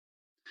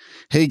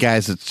Hey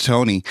guys, it's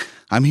Tony.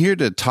 I'm here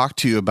to talk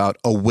to you about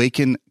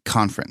Awaken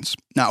Conference.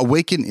 Now,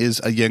 Awaken is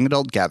a young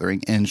adult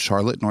gathering in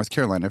Charlotte, North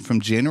Carolina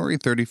from January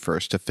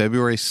 31st to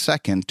February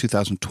 2nd,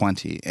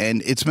 2020.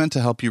 And it's meant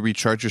to help you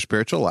recharge your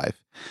spiritual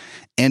life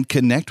and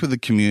connect with a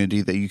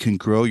community that you can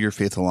grow your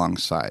faith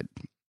alongside.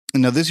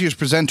 Now, this year's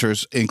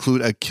presenters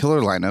include a killer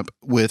lineup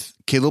with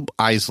Caleb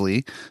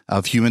Isley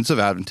of Humans of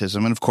Adventism,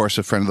 and of course,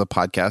 a friend of the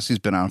podcast. He's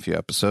been on a few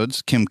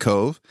episodes. Kim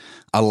Cove,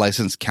 a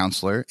licensed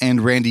counselor,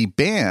 and Randy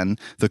Ban,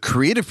 the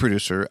creative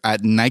producer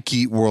at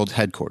Nike World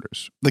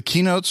Headquarters. The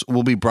keynotes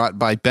will be brought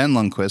by Ben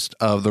Lundquist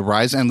of the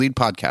Rise and Lead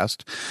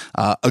podcast,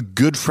 a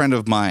good friend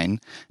of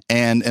mine,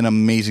 and an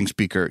amazing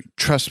speaker.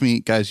 Trust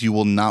me, guys, you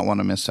will not want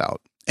to miss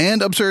out.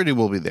 And Absurdity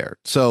will be there.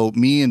 So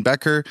me and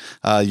Becker,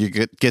 you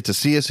get to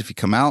see us if you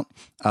come out.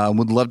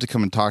 Would love to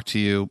come and talk to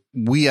you.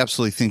 We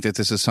absolutely think that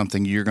this is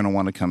something you're going to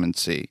want to come and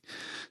see.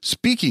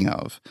 Speaking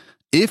of,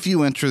 if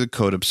you enter the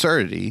code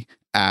Absurdity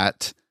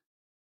at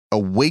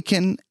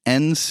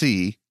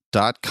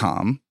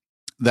awakennc.com,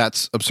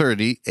 that's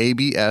Absurdity,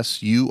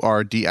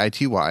 ABSURDITY,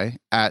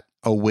 at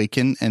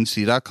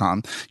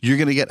awakennc.com, you're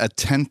going to get a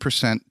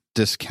 10%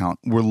 discount.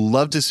 We'd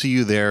love to see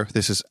you there.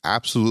 This is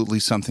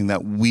absolutely something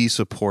that we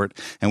support,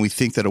 and we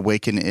think that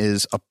Awaken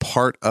is a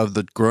part of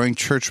the growing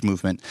church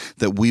movement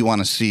that we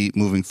want to see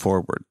moving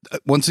forward.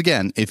 Once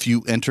again, if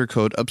you enter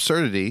code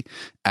Absurdity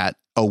at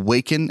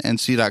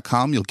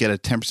awakennc.com, you'll get a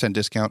 10%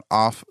 discount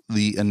off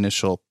the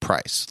initial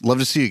price. Love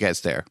to see you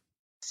guys there.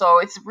 So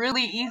it's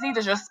really easy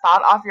to just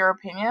spout off your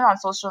opinion on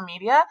social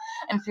media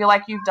and feel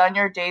like you've done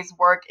your day's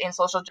work in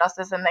social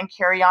justice and then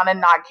carry on and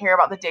not care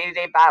about the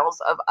day-to-day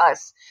battles of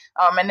us.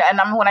 When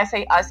I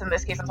say us, in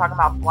this case, I'm talking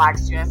about Black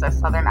students at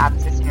Southern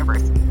Adventist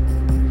University.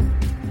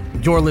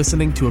 You're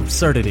listening to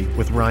Absurdity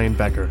with Ryan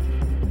Becker,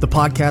 the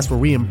podcast where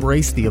we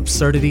embrace the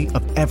absurdity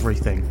of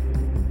everything.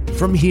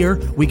 From here,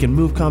 we can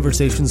move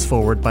conversations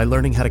forward by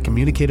learning how to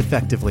communicate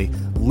effectively,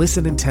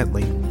 listen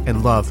intently,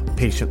 and love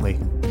patiently.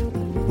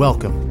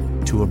 Welcome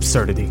to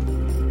Absurdity.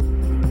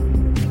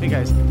 Hey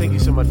guys, thank you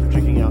so much for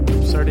checking out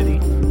Absurdity.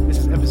 This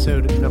is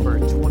episode number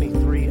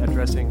 23,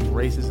 addressing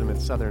racism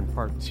at Southern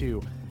Part 2.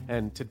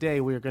 And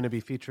today we are going to be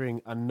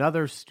featuring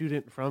another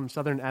student from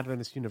Southern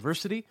Adventist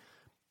University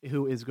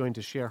who is going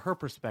to share her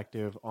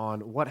perspective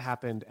on what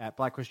happened at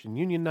Black Christian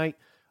Union Night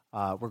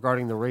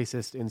regarding the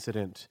racist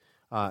incident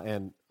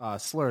and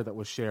slur that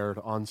was shared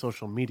on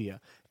social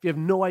media. If you have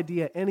no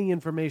idea any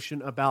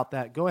information about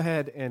that, go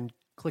ahead and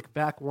click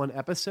back one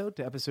episode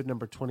to episode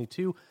number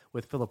 22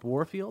 with Philip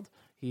Warfield.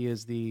 He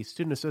is the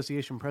Student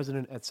Association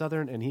President at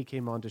Southern, and he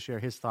came on to share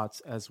his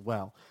thoughts as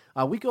well.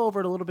 We go over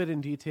it a little bit in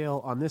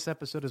detail on this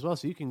episode as well,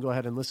 so you can go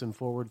ahead and listen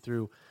forward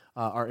through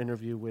our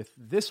interview with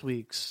this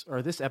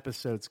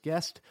episode's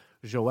guest,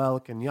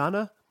 Joëlle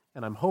Kanyana.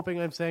 And I'm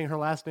hoping I'm saying her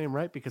last name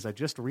right because I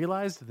just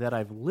realized that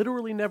I've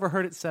literally never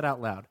heard it said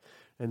out loud.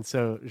 And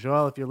so,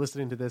 Joëlle, if you're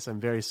listening to this, I'm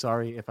very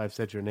sorry if I've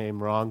said your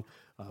name wrong.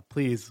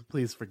 Please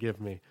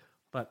forgive me.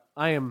 But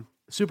I am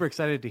super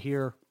excited to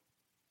hear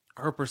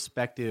her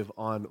perspective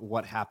on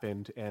what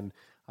happened, and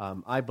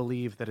I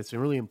believe that it's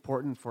really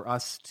important for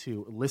us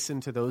to listen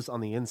to those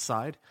on the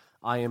inside.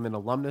 I am an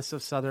alumnus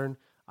of Southern.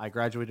 I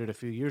graduated a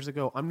few years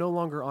ago. I'm no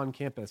longer on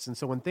campus, and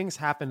so when things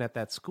happen at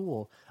that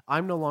school,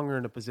 I'm no longer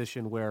in a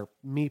position where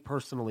me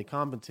personally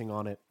commenting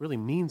on it really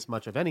means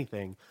much of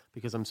anything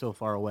because I'm so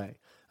far away.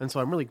 And so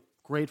I'm really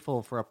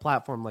grateful for a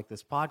platform like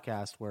this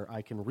podcast where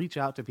I can reach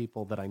out to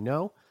people that I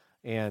know,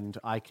 and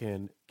I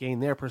can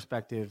gain their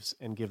perspectives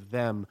and give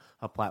them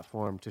a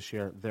platform to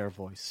share their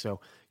voice.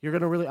 So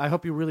I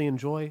hope you really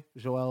enjoy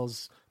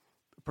Joëlle's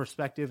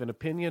perspective and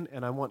opinion,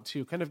 and I want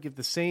to kind of give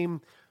the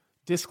same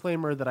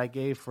disclaimer that I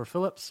gave for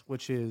Phillips,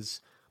 which is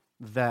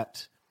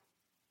that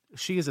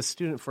she is a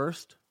student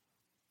first.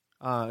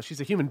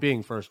 She's a human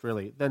being first,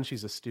 really. Then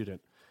she's a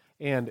student.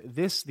 And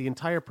the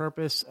entire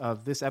purpose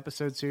of this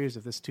episode series,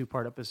 of this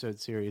two-part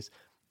episode series,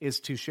 is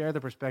to share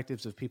the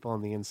perspectives of people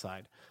on the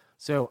inside.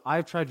 So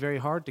I've tried very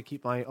hard to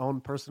keep my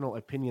own personal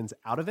opinions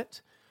out of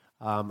it.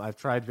 I've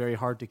tried very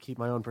hard to keep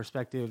my own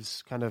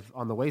perspectives kind of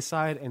on the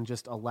wayside and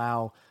just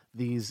allow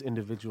these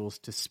individuals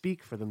to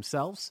speak for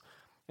themselves.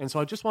 And so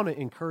I just want to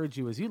encourage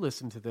you as you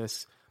listen to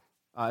this,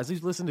 as you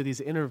listen to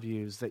these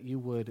interviews, that you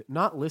would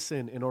not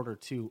listen in order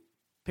to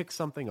pick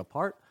something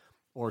apart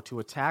or to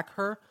attack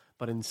her,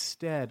 but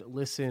instead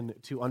listen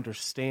to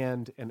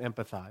understand and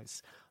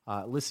empathize,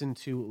 listen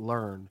to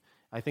learn.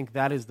 I think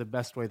that is the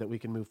best way that we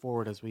can move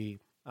forward as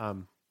we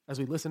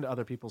listen to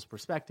other people's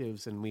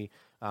perspectives, and we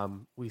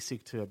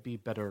seek to be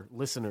better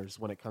listeners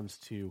when it comes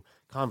to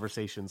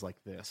conversations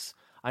like this.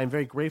 I am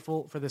very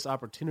grateful for this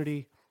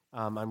opportunity.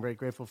 I'm very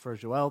grateful for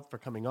Joëlle for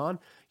coming on.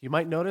 You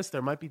might notice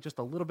there might be just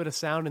a little bit of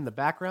sound in the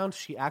background.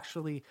 She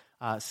actually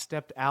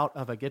stepped out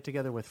of a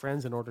get-together with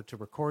friends in order to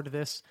record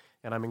this,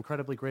 and I'm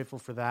incredibly grateful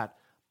for that.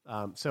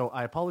 So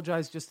I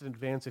apologize just in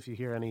advance if you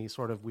hear any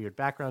sort of weird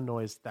background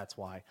noise. That's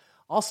why.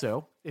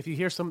 Also, if you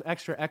hear some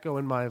extra echo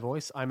in my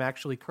voice, I'm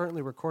actually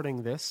currently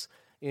recording this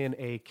in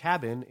a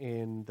cabin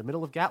in the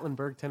middle of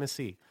Gatlinburg,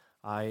 Tennessee.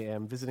 I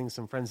am visiting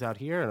some friends out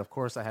here, and of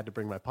course I had to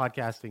bring my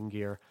podcasting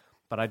gear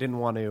but I didn't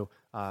want to.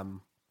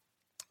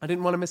 I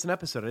didn't want to miss an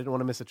episode. I didn't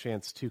want to miss a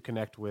chance to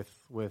connect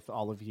with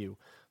all of you.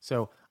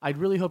 So I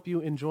really hope you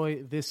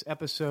enjoy this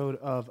episode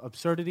of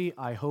Absurdity.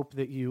 I hope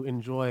that you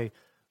enjoy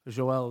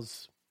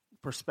Joëlle's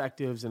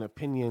perspectives and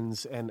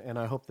opinions, and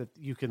I hope that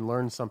you can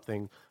learn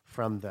something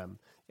from them.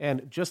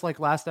 And just like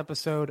last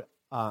episode,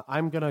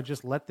 I'm going to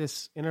just let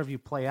this interview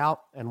play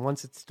out, and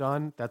once it's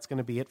done, that's going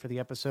to be it for the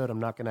episode. I'm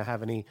not going to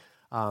have any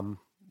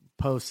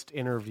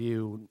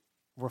post-interview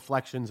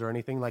reflections or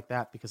anything like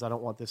that because I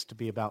don't want this to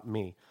be about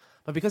me.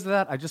 But because of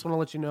that, I just want to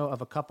let you know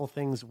of a couple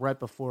things right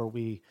before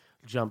we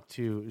jump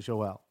to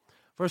Joëlle.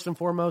 First and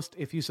foremost,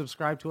 if you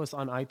subscribe to us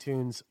on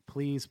iTunes,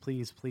 please,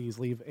 please, please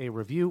leave a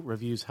review.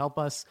 Reviews help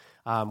us.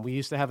 We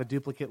used to have a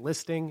duplicate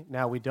listing.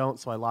 Now we don't,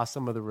 so I lost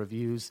some of the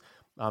reviews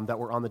that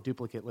were on the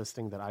duplicate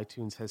listing that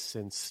iTunes has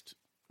since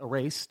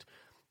erased.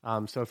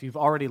 So if you've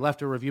already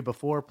left a review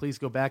before, please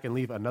go back and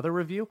leave another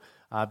review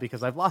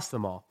because I've lost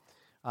them all.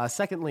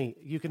 Secondly,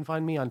 you can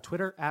find me on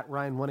Twitter at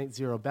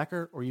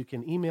Ryan180Becker, or you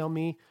can email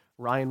me,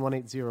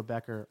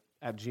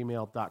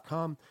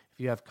 Ryan180Becker@gmail.com. If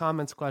you have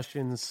comments,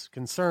 questions,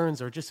 concerns,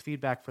 or just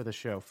feedback for the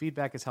show,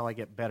 feedback is how I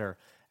get better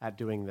at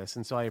doing this.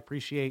 And so I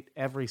appreciate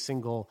every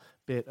single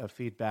bit of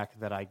feedback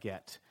that I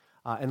get.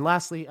 And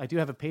lastly, I do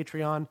have a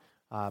Patreon,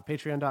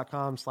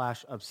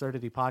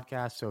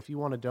 patreon.com/absurditypodcast. So if you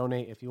want to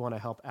donate, if you want to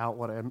help out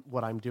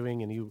what I'm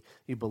doing, and you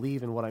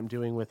believe in what I'm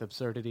doing with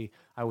Absurdity,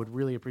 I would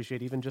really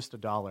appreciate even just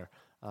 $1.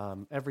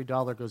 Every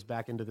dollar goes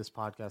back into this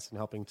podcast and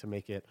helping to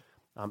make it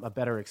a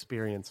better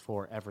experience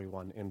for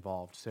everyone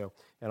involved. So,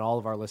 and all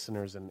of our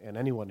listeners and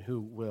anyone who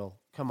will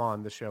come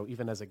on the show,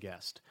 even as a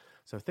guest.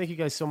 So thank you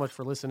guys so much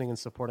for listening and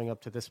supporting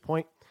up to this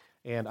point.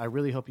 And I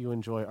really hope you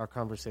enjoy our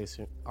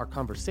conversation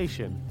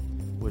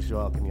with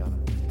Joëlle Kanyana.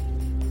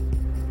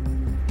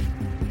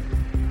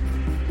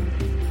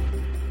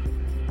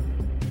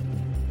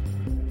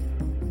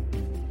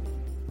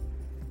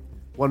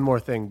 One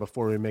more thing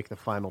before we make the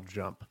final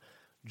jump.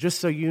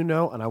 Just so you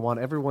know, and I want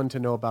everyone to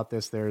know about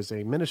this, there's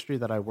a ministry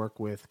that I work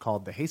with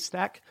called The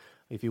Haystack.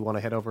 If you want to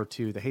head over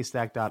to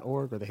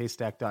thehaystack.org or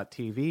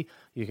thehaystack.tv,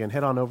 you can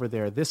head on over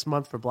there. This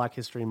month for Black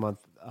History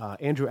Month,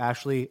 Andrew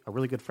Ashley, a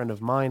really good friend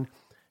of mine,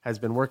 has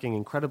been working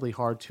incredibly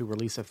hard to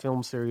release a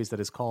film series that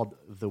is called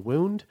The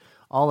Wound,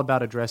 all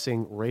about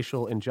addressing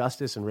racial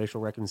injustice and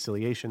racial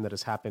reconciliation that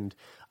has happened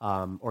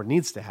or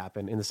needs to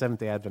happen in the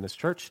Seventh-day Adventist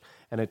Church.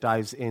 And it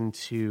dives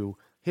into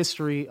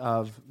history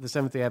of the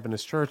Seventh-day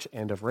Adventist Church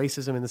and of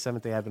racism in the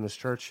Seventh-day Adventist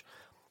Church.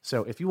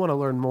 So if you want to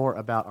learn more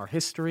about our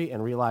history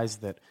and realize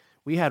that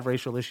we had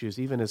racial issues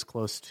even as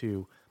close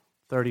to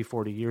 30,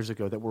 40 years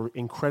ago that were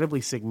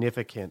incredibly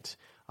significant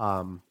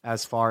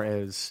as far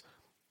as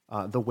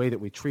the way that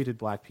we treated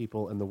Black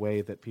people and the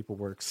way that people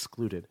were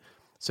excluded.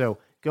 So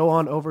go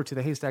on over to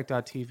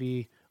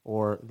thehaystack.tv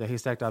or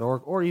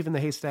thehaystack.org, or even the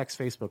Haystack's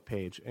Facebook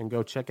page, and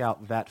go check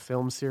out that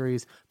film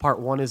series. Part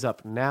 1 is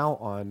up now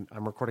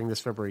I'm recording this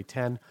February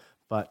 10,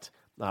 but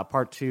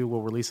part 2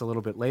 will release a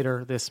little bit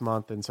later this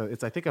month. And so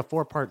it's, I think, a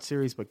 4-part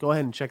series, but go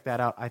ahead and check that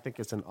out. I think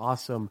it's an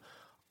awesome,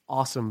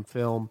 awesome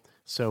film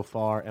so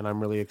far, and I'm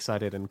really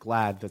excited and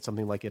glad that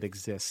something like it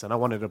exists. And I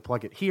wanted to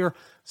plug it here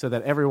so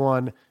that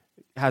everyone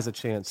has a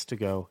chance to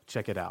go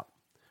check it out.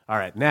 All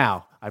right,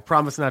 now, I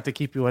promise not to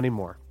keep you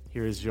anymore.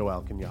 Here is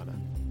Joëlle Kanyana.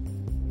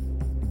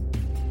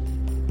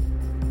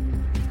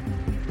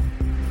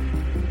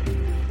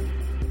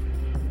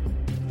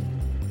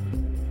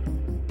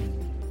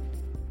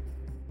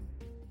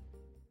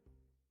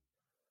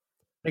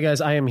 Hey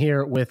guys, I am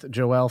here with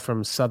Joëlle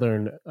from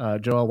Southern.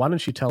 Joëlle, why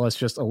don't you tell us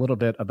just a little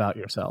bit about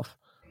yourself?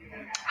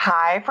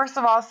 Hi, first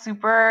of all,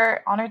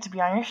 super honored to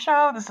be on your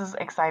show. This is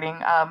exciting.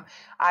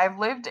 I've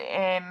lived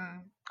in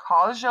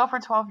Collegeville for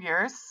 12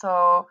 years.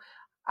 So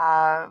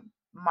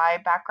my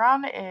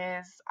background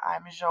is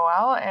I'm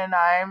Joëlle and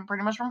I'm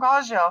pretty much from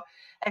Collegeville,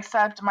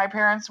 except my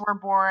parents were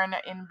born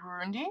in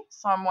Burundi.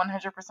 So I'm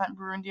 100%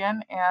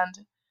 Burundian, and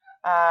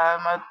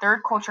I'm a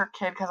third culture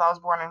kid because I was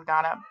born in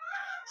Ghana.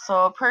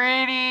 So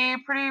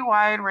pretty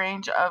wide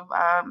range of,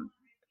 I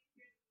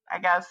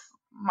guess,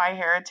 my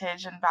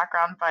heritage and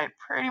background, but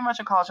pretty much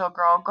a Collegeville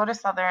girl. Go to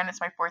Southern.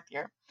 It's my 4th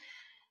year.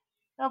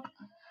 Yep.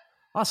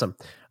 Awesome.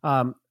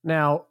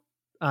 Now,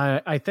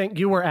 I think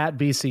you were at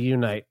BC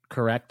Unite,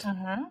 correct?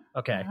 Mm-hmm.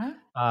 Okay.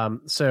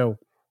 Mm-hmm. So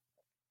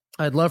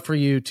I'd love for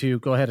you to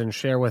go ahead and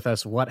share with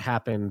us what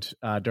happened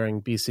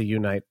during BC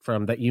Unite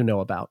that you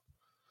know about.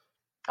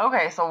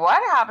 Okay, so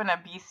what happened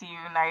at BC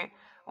Unite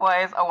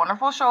was a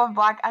wonderful show of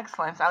Black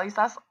excellence. At least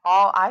that's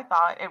all I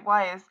thought it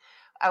was.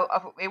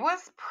 It was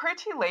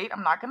pretty late,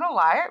 I'm not going to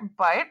lie,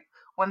 but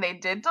when they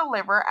did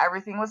deliver,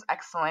 everything was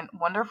excellent.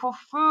 Wonderful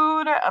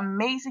food,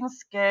 amazing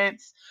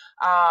skits,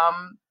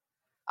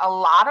 a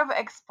lot of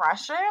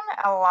expression,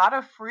 a lot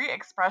of free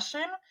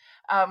expression.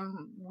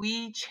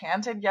 We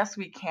chanted, "Yes,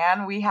 we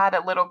can." We had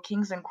a little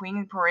Kings and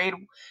Queens parade,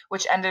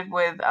 which ended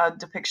with a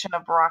depiction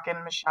of Barack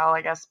and Michelle,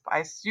 I guess,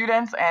 by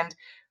students, and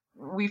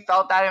we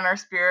felt that in our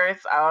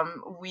spirits.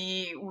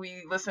 We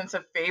listened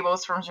to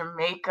fables from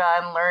Jamaica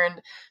and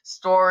learned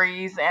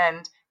stories,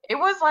 and it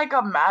was like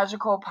a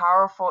magical,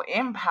 powerful,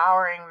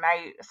 empowering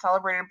night.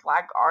 Celebrated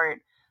Black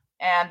art,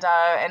 and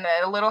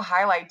a little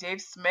highlight: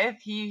 Dave Smith.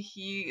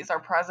 He is our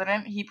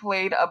president. He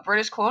played a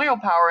British colonial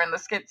power in the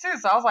skit too.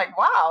 So I was like,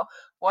 wow,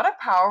 what a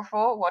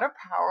powerful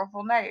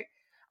night.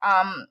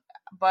 Um,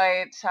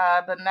 but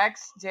the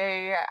next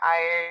day,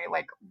 I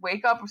like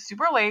wake up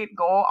super late,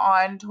 go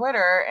on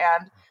Twitter,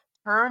 and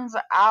turns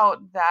out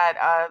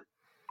that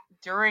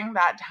during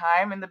that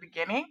time in the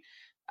beginning,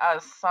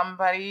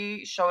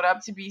 somebody showed up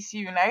to BC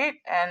Unite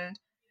and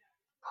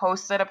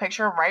posted a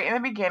picture right in the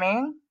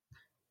beginning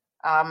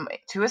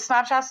to a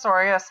Snapchat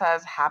story that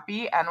says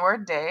 "Happy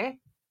N-word Day,"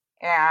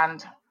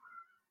 and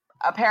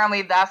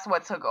apparently that's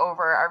what took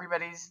over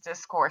everybody's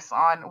discourse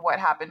on what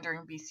happened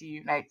during BC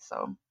Unite.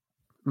 So,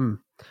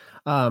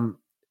 um,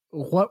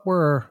 what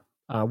were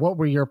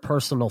your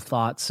personal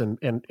thoughts and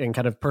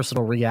kind of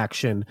personal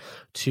reaction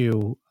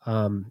to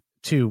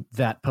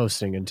that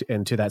posting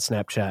and to that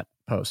Snapchat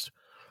post?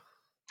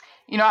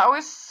 You know, I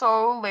was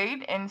so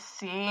late in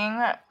seeing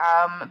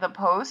the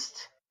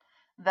post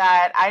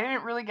that I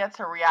didn't really get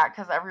to react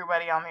because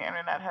everybody on the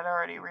internet had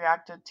already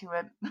reacted to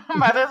it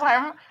by the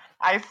time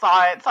I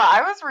saw it. So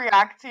I was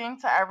reacting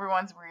to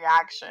everyone's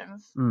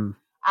reactions,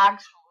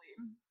 actually.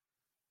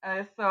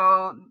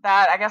 So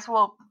that, I guess,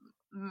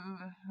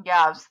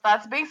 yeah, so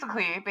that's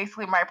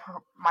basically my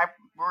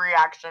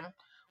reaction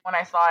when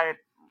I saw it.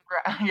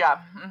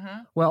 Yeah. Mm-hmm.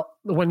 Well,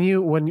 when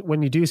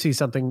you do see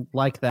something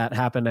like that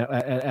happen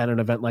at an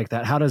event like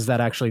that, how does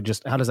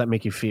that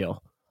make you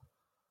feel?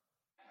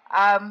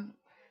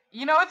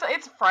 You know,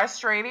 it's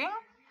frustrating,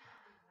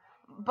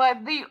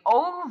 but the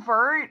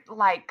overt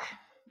like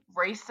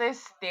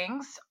racist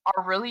things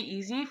are really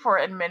easy for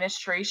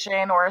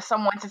administration or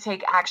someone to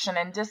take action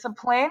and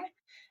discipline.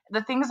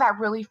 The things that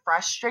really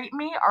frustrate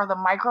me are the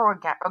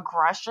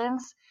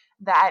microaggressions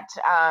that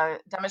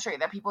demonstrate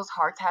that people's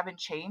hearts haven't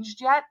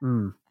changed yet.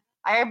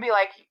 I'd be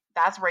like,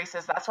 that's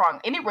racist, that's wrong.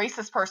 Any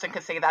racist person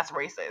could say that's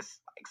racist.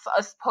 Like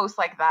a post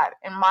like that,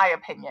 in my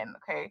opinion,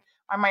 okay?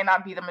 I might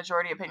not be the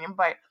majority opinion,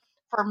 but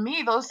for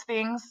me, those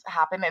things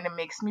happen and it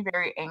makes me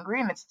very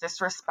angry and it's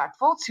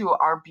disrespectful to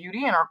our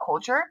beauty and our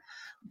culture.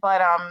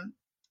 But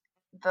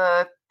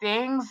the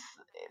things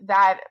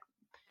that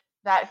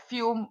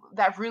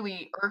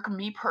really irk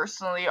me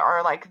personally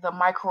are like the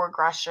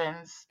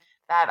microaggressions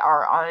that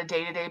are on a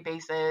day-to-day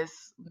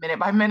basis, minute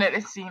by minute,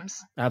 it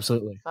seems.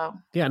 Absolutely. So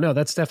yeah, no,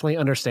 that's definitely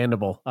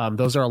understandable.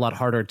 Those are a lot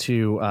harder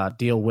to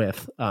deal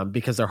with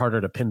because they're harder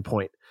to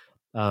pinpoint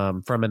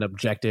from an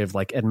objective,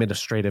 like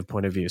administrative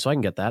point of view. So I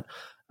can get that.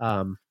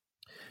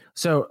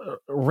 So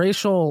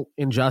racial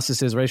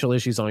injustices, racial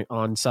issues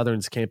on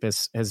Southern's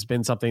campus has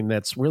been something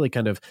that's really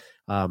kind of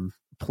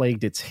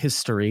plagued its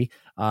history.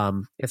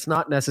 It's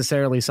not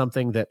necessarily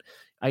something that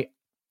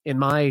in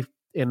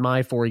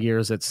my 4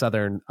 years at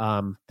Southern,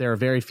 there are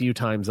very few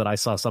times that I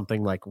saw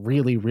something like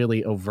really,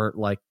 really overt,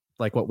 like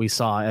what we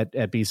saw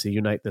at BC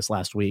Unite this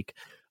last week.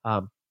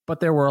 But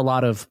there were a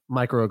lot of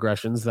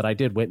microaggressions that I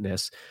did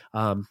witness.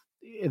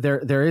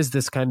 There is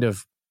this kind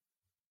of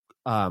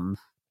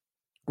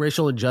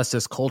racial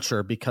injustice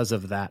culture because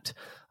of that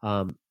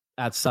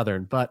at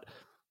Southern, but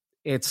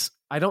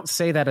I don't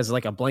say that as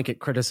like a blanket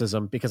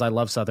criticism because I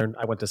love Southern.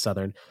 I went to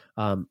Southern.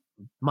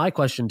 My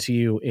question to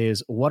you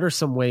is, what are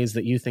some ways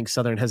that you think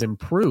Southern has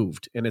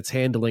improved in its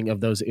handling of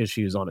those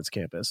issues on its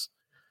campus?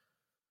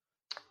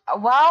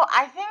 Well,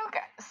 I think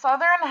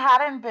Southern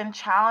hadn't been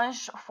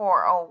challenged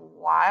for a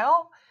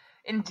while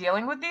in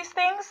dealing with these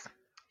things.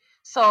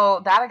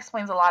 So that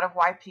explains a lot of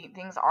why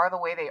things are the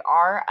way they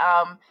are.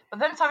 But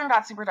then Southern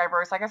got super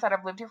diverse. Like I said,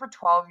 I've lived here for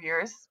 12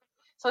 years.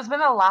 So it's been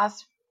the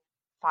last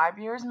 5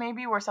 years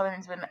maybe where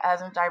Southern's been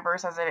as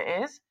diverse as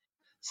it is.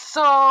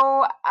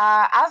 So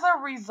as a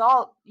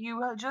result,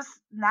 you just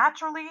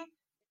naturally,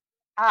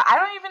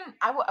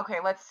 okay,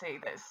 let's say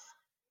this.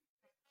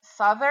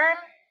 Southern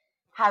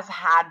has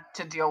had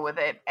to deal with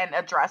it and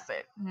address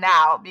it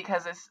now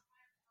because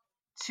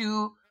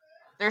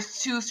there's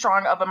too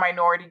strong of a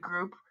minority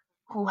group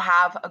who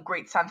have a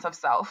great sense of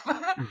self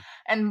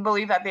and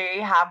believe that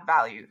they have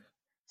value.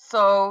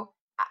 So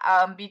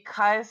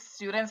because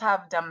students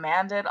have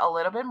demanded a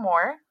little bit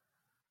more,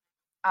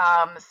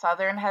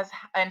 Southern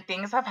and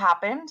things have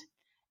happened,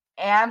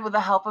 and with the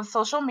help of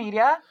social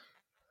media,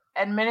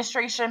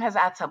 administration has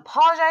had to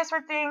apologize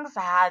for things,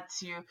 had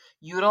to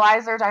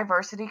utilize their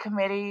diversity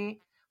committee,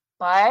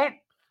 but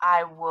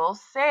I will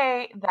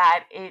say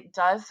that it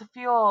does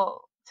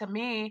feel to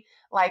me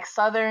like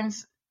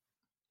Southern's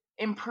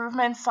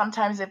improvements,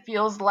 sometimes it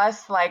feels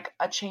less like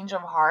a change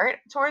of heart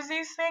towards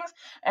these things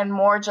and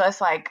more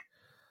just like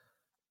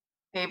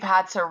they've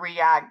had to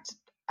react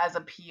as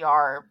a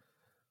PR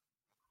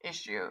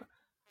issue.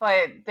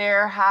 But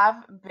there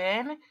have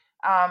been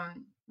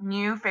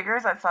new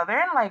figures at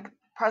Southern, like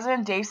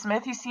President Dave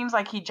Smith. He seems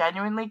like he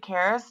genuinely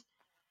cares,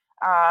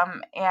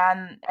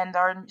 and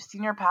our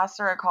senior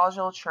pastor at College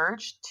Hill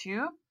Church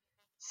too.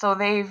 So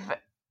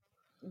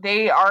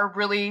they are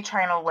really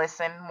trying to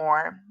listen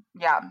more.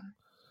 Yeah.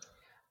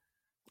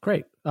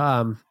 Great.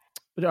 Are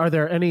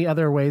there any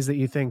other ways that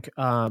you think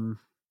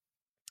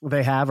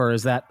they have, or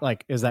is that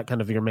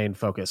kind of your main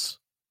focus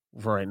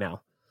for right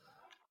now,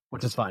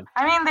 which is fine?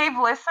 I mean, they've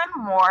listened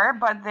more,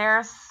 but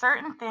there's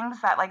certain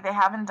things that like they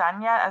haven't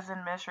done yet as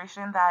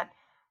administration that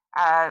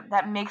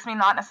that makes me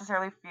not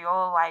necessarily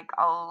feel like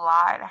a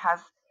lot has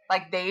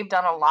like they've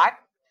done a lot.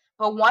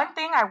 But one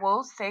thing I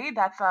will say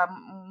that's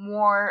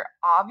more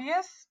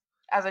obvious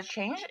as a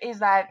change is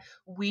that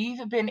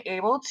we've been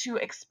able to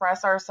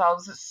express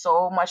ourselves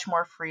so much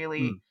more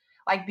freely.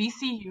 Like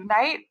BC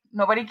Unite,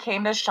 nobody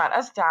came to shut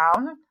us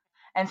down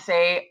and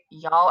say,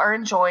 y'all are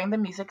enjoying the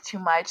music too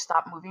much,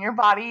 stop moving your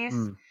bodies.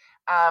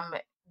 Um,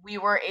 we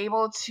were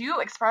able to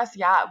express,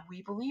 yeah,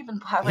 we believe in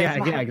Black Lives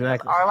Matter because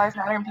exactly. our lives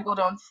matter and people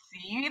don't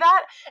see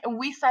that. And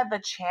we said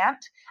the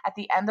chant at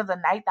the end of the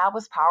night, that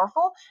was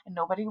powerful. And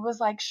nobody was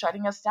like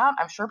shutting us down.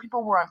 I'm sure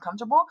people were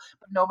uncomfortable,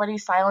 but nobody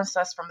silenced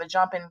us from the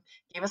jump and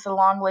gave us a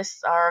long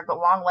list or a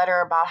long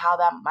letter about how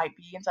that might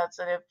be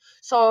insensitive.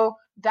 So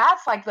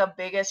that's like the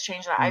biggest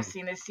change that I've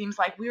seen. It seems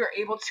like we were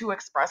able to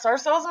express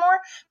ourselves more,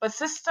 but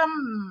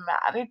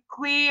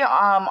systematically,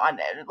 on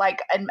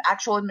like an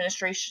actual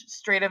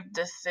administrative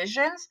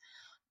decisions,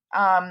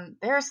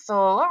 there's still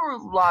a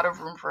lot of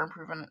room for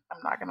improvement. I'm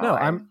not gonna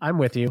lie. I'm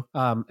with you.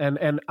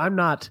 And I'm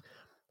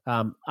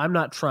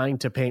not trying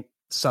to paint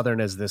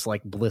Southern as this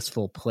like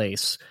blissful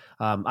place.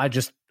 I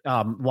just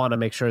want to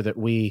make sure that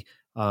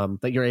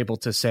that you're able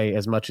to say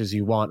as much as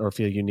you want or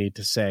feel you need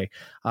to say.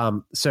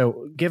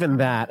 So given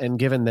that, and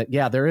given that,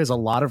 yeah, there is a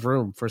lot of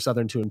room for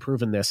Southern to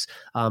improve in this,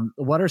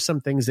 what are some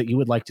things that you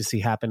would like to see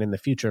happen in the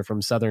future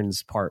from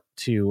Southern's part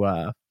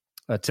to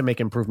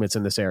make improvements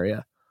in this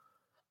area?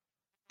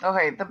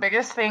 Okay, the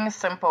biggest thing is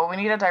simple. We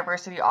need a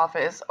diversity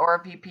office or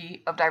a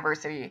VP of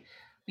diversity.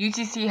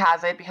 UTC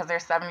has it because they're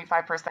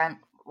 75%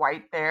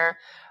 white there.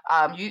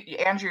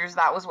 Andrews,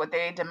 that was what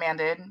they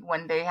demanded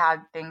when they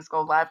had things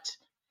go left.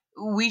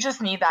 We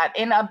just need that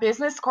in a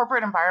business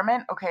corporate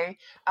environment. Okay,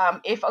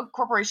 if a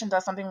corporation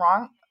does something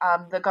wrong,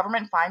 the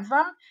government fines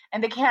them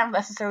and they can't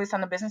necessarily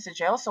send the business to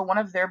jail. So one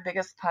of their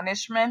biggest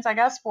punishments, I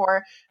guess,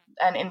 for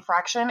an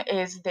infraction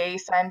is they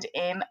send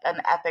in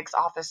an ethics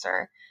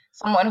officer,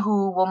 someone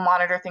who will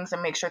monitor things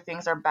and make sure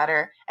things are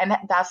better. And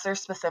that's their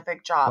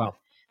specific job. Wow.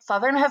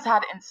 Southern has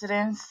had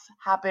incidents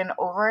happen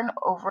over and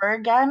over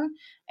again.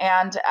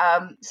 And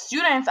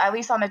students, at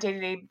least on a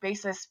day-to-day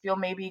basis, feel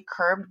maybe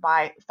curbed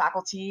by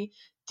faculty,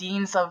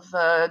 deans of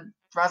the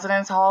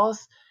residence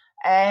halls.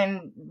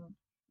 And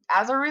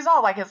as a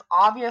result, like it's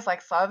obvious,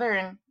 like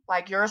Southern,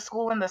 like you're a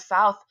school in the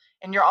South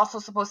and you're also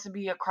supposed to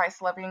be a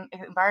Christ-loving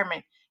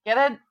environment.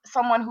 Get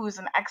someone who's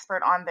an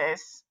expert on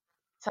this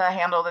to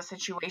handle the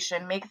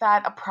situation. Make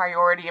that a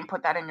priority and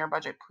put that in your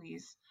budget,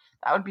 please.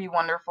 That would be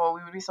wonderful.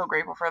 We would be so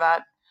grateful for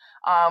that.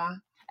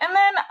 And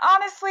then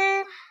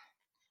honestly,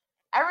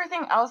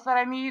 everything else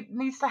that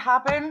needs to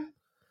happen.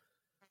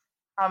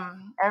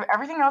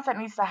 Everything else that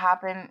needs to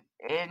happen,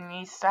 it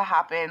needs to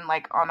happen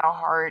like on a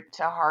heart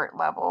to heart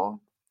level.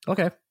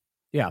 Okay.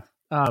 Yeah.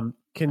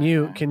 Can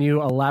you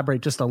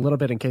elaborate just a little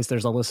bit in case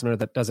there's a listener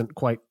that doesn't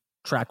quite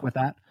track with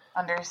that?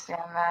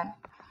 Understand that.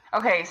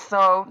 Okay,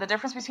 so the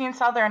difference between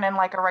Southern and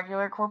like a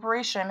regular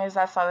corporation is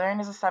that Southern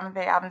is a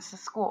Seventh-day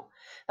Adventist school.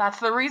 That's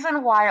the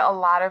reason why a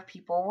lot of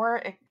people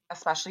were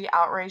especially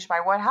outraged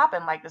by what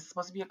happened. Like, this is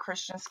supposed to be a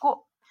Christian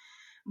school.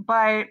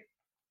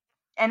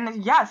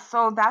 And yes,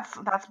 so that's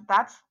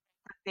the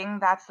thing,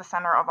 that's the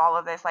center of all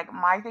of this. Like,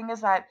 my thing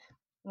is that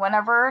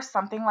whenever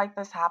something like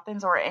this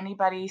happens or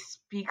anybody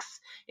speaks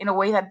in a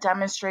way that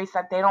demonstrates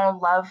that they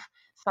don't love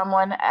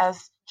someone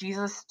as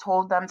Jesus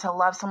told them to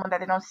love, someone that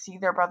they don't see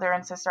their brother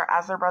and sister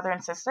as their brother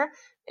and sister,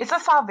 it's a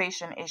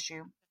salvation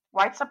issue.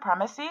 White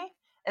supremacy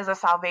is a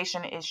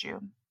salvation issue.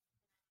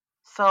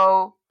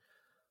 So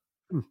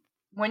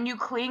when you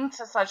cling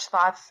to such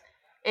thoughts,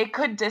 it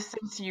could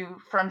distance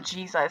you from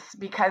Jesus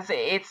because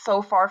it's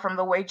so far from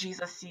the way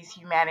Jesus sees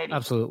humanity.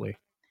 Absolutely.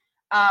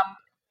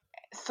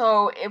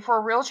 So if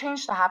for real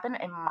change to happen,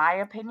 in my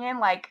opinion,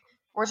 like,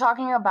 we're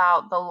talking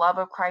about the love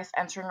of Christ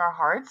entering our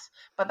hearts,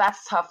 but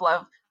that's tough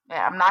love.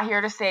 Yeah, I'm not here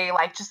to say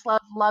like just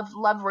love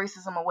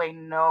racism away.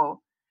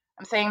 No,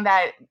 I'm saying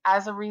that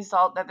as a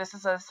result that this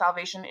is a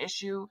salvation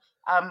issue,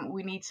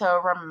 we need to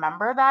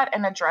remember that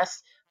and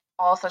address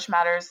all such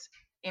matters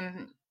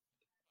in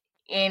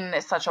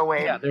such a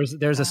way. Yeah,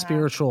 there's a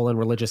spiritual and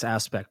religious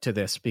aspect to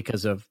this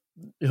because of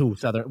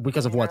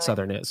what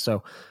Southern is.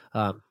 So,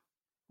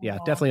 yeah,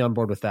 definitely on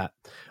board with that.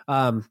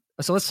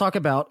 So let's talk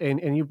about,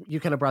 and you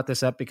kind of brought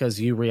this up because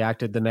you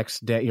reacted the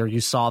next day, or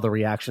you saw the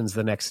reactions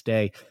the next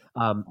day.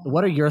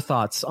 What are your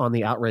thoughts on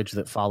the outrage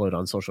that followed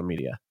on social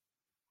media?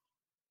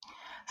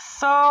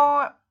 So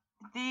like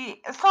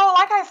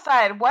I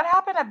said, what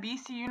happened at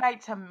BC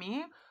Unite to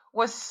me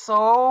was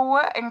so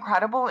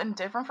incredible and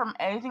different from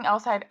anything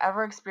else I'd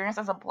ever experienced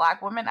as a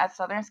Black woman at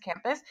Southern's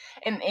campus,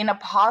 in a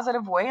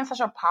positive way, in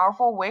such a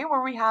powerful way,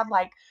 where we had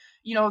like,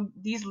 you know,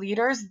 these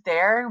leaders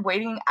there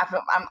waiting.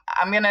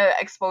 I'm going to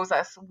expose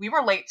us. We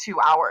were late 2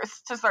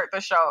 hours to start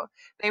the show.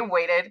 They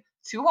waited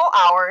 2 whole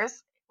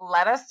hours,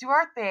 let us do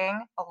our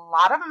thing, a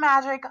lot of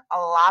magic, a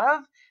lot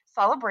of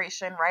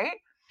celebration, right?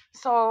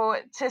 So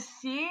to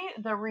see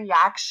the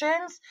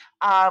reactions,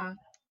 I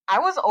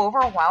was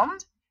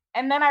overwhelmed.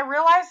 And then I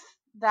realized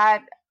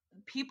that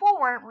people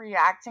weren't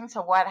reacting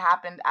to what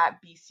happened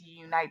at BC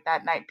Unite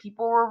that night.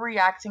 People were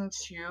reacting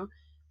to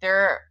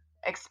their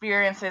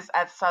experiences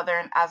at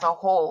Southern as a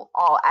whole,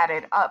 all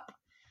added up.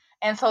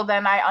 And so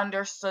then I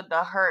understood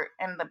the hurt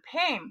and the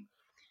pain.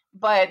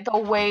 But the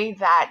way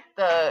that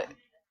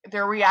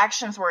their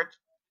reactions were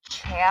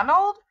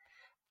channeled,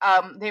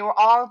 they were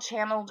all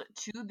channeled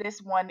to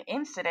this one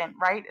incident,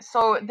 right?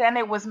 So then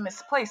it was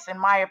misplaced, in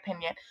my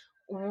opinion.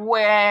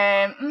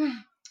 When,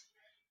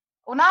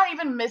 well, not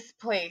even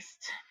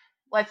misplaced.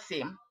 Let's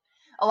see.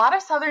 A lot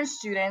of Southern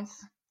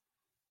students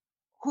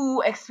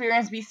who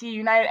experience BC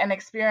Unite and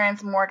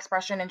experience more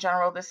expression in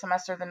general this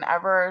semester than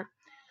ever,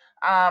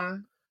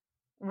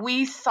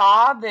 we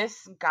saw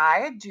this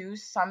guy do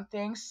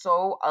something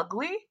so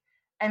ugly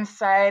and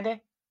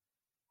said,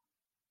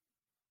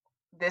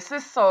 this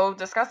is so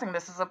disgusting.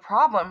 This is a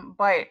problem.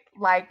 But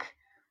like,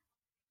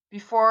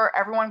 before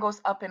everyone goes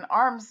up in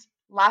arms,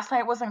 last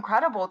night was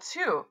incredible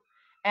too.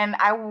 And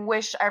I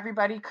wish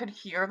everybody could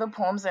hear the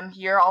poems and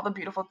hear all the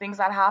beautiful things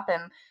that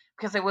happened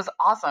because it was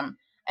awesome.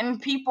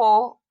 And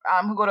people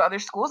who go to other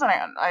schools, and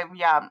I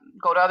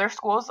go to other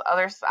schools,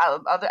 other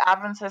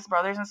Adventist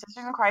brothers and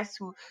sisters in Christ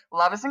who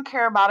love us and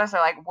care about us,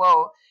 are like,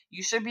 whoa,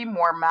 you should be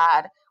more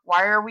mad.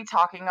 Why are we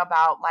talking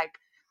about like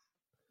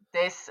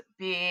this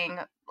being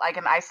like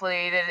an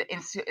isolated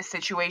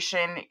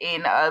situation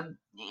in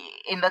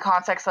the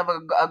context of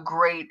a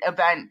great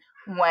event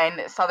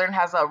when Southern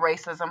has a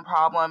racism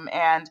problem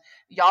and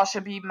y'all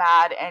should be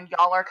mad and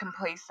y'all are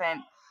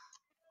complacent.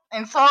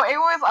 And so it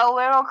was a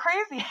little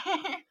crazy.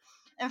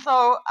 And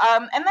so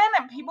and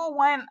then people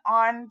went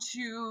on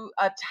to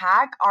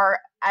attack our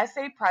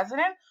SA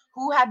president,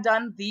 who had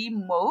done the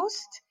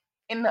most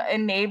in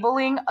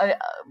enabling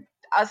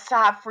us to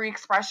have free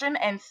expression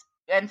and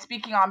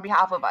speaking on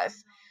behalf of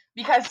us,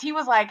 because he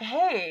was like,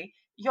 hey,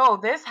 yo,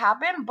 this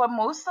happened, but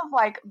most of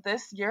like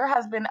this year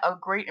has been a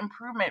great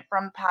improvement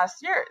from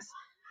past years.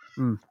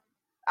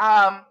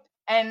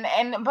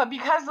 But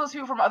because those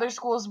people from other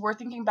schools were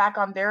thinking back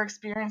on their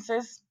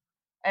experiences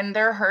and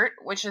their hurt,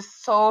 which is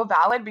so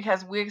valid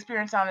because we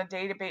experience it on a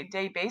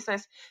day-to-day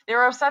basis, they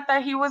were upset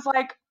that he was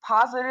like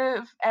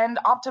positive and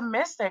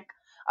optimistic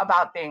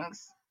about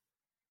things.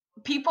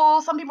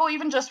 Some people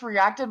even just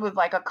reacted with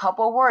like a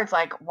couple words,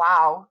 like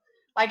wow.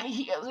 Like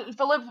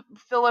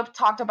Philip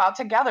talked about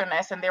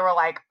togetherness, and they were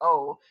like,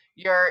 oh,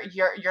 you're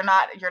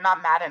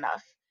not mad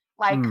enough,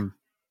 like.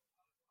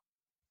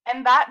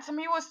 And that to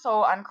me was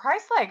so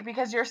unchristlike,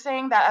 because you're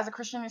saying that as a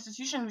Christian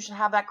institution we should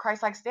have that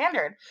Christ-like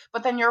standard,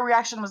 but then your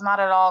reaction was not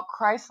at all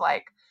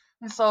Christ-like.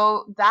 And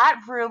so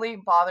that really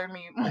bothered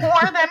me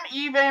more than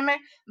even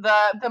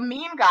the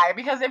mean guy,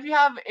 because if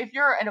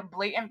you're a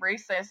blatant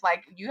racist,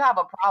 like, you have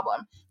a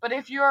problem. But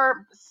if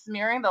you're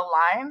smearing the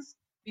lines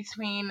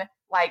between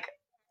like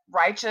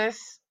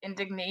righteous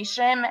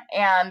indignation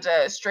and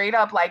straight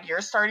up like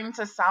you're starting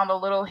to sound a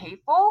little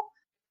hateful,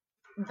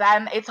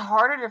 then it's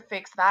harder to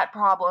fix that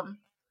problem,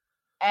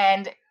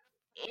 and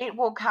it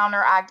will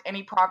counteract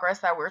any progress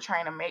that we're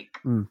trying to make.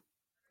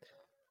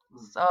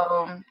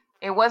 So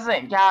it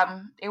wasn't,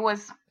 it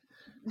was,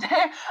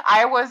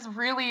 I was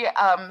really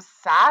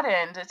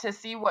saddened to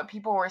see what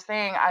people were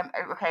saying. I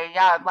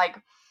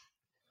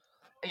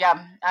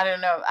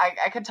don't know.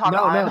 I could talk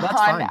on. No, that's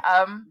fine.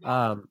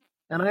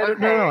 And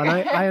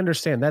I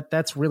understand that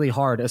that's really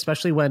hard,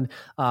 especially when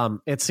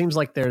it seems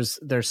like there's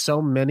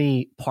so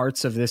many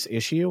parts of this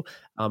issue,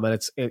 and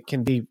it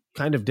can be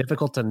kind of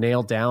difficult to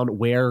nail down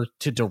where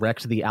to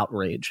direct the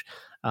outrage,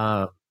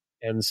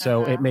 and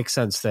so it makes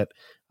sense that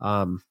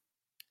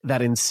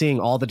that in seeing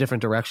all the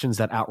different directions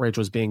that outrage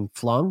was being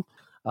flung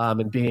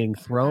and being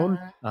thrown,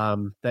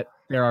 that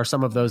there are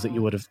some of those that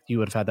you would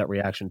have had that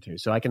reaction to.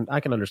 So I can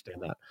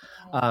understand that.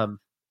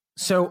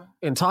 So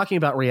in talking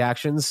about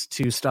reactions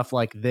to stuff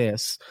like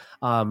this,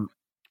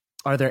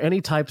 are there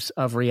any types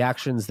of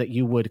reactions that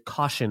you would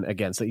caution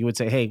against, that you would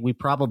say, hey, we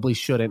probably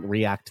shouldn't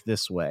react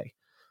this way?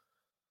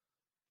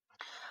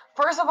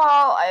 First of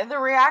all,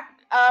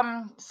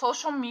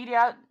 social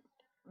media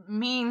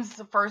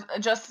means first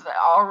just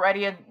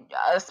already a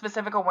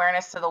specific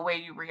awareness to the way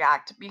you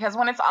react, because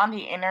when it's on the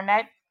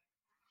internet,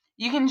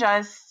 you can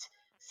just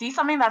see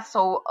something that's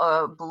so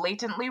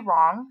blatantly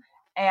wrong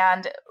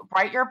and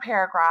write your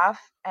paragraph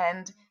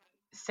and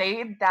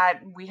say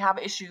that we have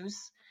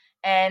issues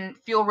and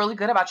feel really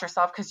good about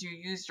yourself because you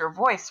used your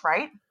voice,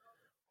 right?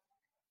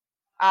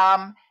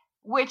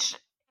 Which,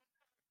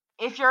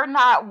 if you're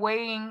not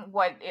weighing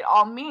what it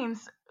all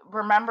means,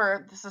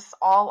 remember, this is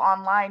all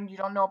online. You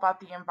don't know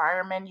about the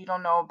environment. You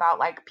don't know about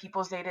like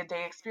people's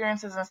day-to-day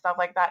experiences and stuff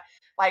like that.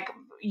 Like,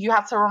 you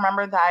have to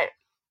remember that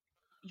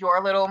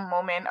your little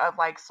moment of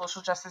like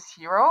social justice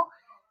hero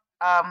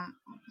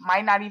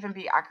might not even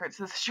be accurate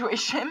to the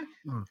situation.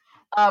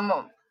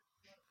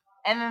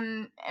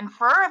 And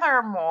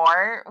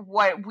furthermore,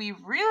 what we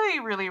really,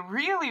 really,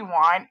 really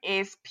want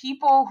is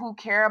people who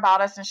care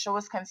about us and show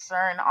us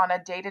concern on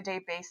a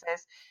day-to-day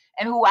basis,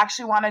 and who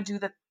actually want to do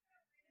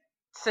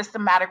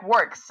systematic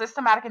work.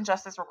 Systematic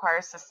injustice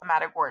requires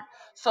systematic work.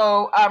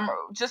 So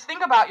just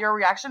think about your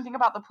reaction, think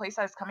about the place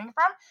that it's coming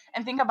from,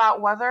 and think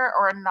about whether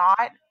or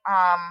not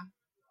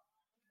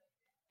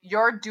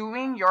you're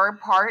doing your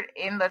part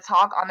in the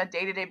talk on a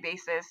day-to-day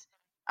basis.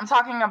 I'm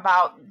talking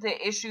about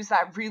the issues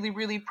that really,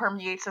 really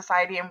permeate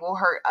society and will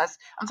hurt us.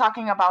 I'm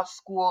talking about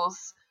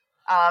schools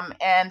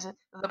and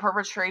the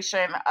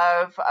perpetration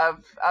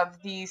of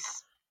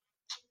these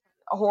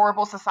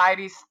horrible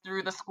societies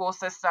through the school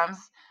systems.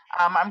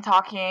 I'm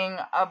talking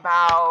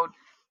about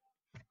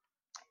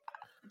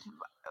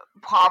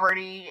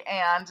poverty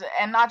and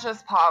not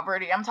just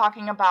poverty. I'm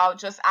talking about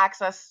just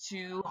access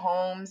to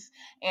homes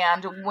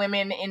and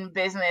women in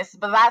business.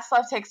 But that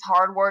stuff takes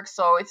hard work,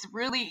 so it's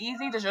really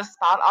easy to just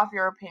spout off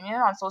your opinion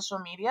on social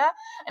media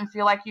and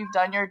feel like you've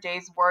done your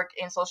day's work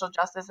in social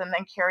justice and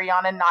then carry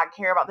on and not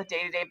care about the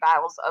day-to-day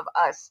battles of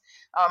us.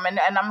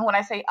 When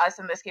I say us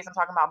in this case, I'm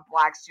talking about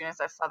Black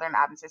students at Southern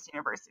Adventist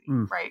University,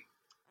 right?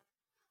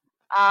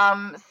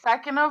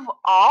 Second of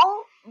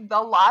all,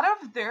 a lot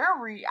of their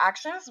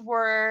reactions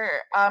were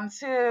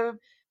to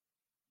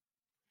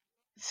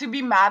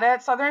be mad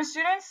at Southern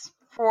students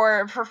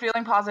for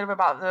feeling positive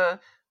about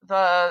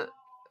the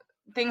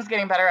things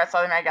getting better at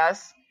Southern, I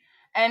guess.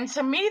 And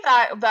to me,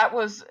 that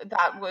was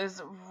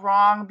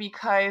wrong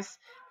because,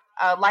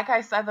 like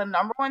I said, the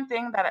number one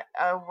thing that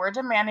we're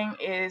demanding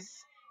is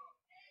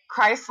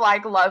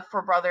Christ-like love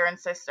for brother and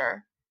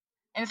sister.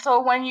 And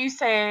so when you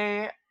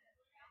say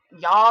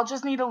y'all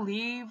just need to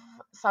leave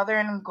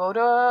Southern and go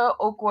to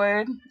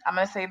Oakwood, I'm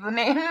going to say the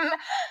name.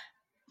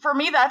 For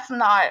me, that's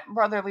not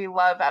brotherly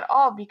love at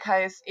all,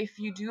 because if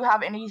you do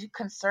have any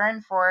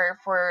concern for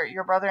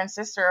your brother and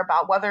sister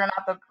about whether or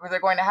not they're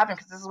going to heaven,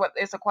 because this is what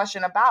it's a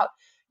question about,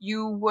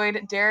 you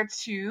would dare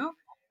to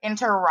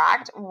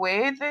interact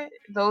with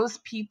those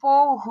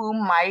people who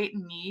might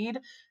need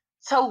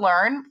to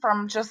learn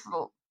from just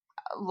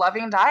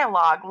loving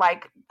dialogue.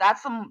 Like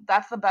that's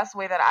the best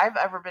way that I've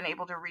ever been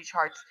able to reach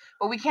hearts.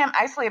 But we can't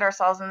isolate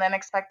ourselves and then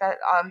expect that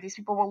these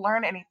people will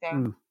learn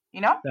anything.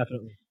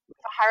 Definitely. It's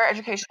a higher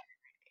education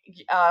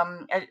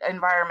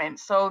environment.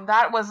 So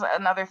that was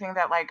another thing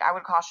that like I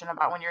would caution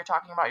about when you're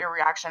talking about your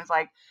reactions.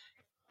 Like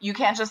you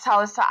can't just tell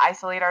us to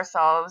isolate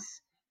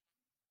ourselves.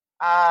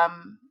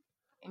 And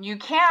you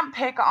can't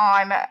pick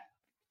on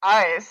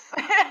us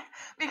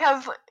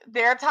because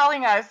they're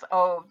telling us,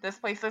 oh, this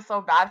place is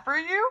so bad for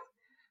you.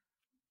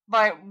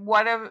 But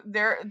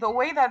the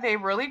way that they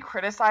really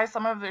criticize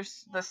some of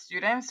the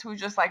students who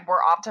just like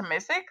were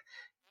optimistic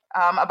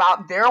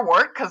about their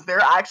work, because they're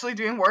actually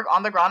doing work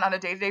on the ground on a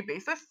day-to-day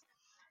basis,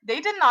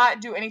 they did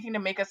not do anything to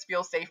make us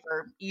feel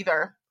safer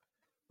either.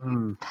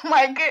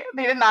 Like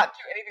they did not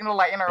do anything to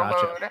lighten our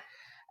load.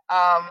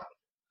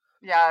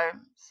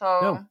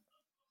 So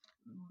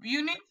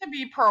you need to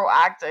be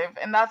proactive,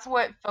 and that's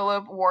what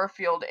Philip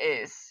Warfield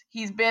is.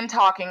 He's been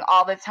talking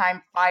all the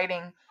time,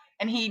 fighting,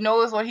 and he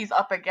knows what he's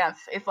up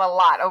against. It's a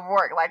lot of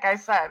work, like I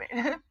said.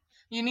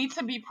 You need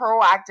to be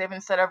proactive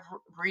instead of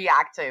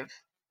reactive.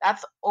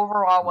 That's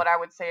overall what I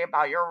would say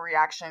about your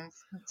reactions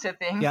to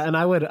things. Yeah, and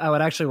I would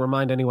actually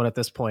remind anyone at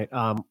this point,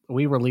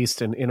 we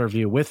released an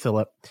interview with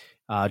Philip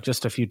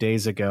just a few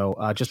days ago,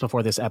 just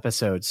before this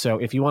episode. So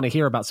if you want to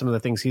hear about some of the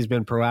things he's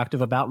been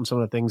proactive about and some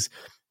of the things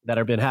that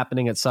have been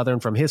happening at Southern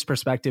from his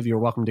perspective, you're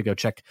welcome to go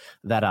check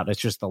that out. It's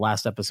just the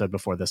last episode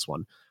before this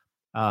one.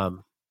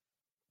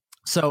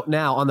 So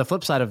now on the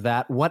flip side of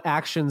that, what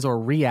actions or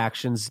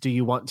reactions do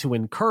you want to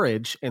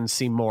encourage and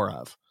see more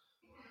of?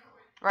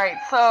 Right.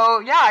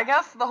 So yeah, I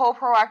guess the whole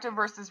proactive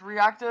versus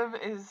reactive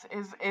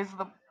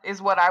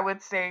is what I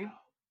would say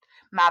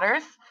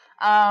matters.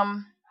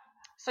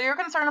 So you're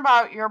concerned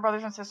about your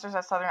brothers and sisters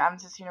at Southern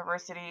Adventist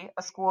University,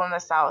 a school in the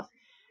South.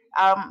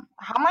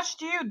 How much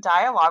do you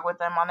dialogue with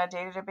them on a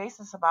day-to-day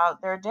basis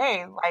about their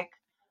day? Like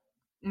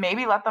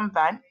maybe let them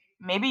vent,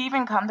 maybe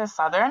even come to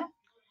Southern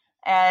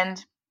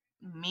and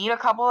meet a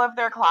couple of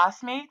their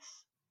classmates,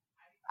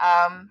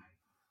 have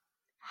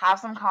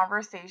some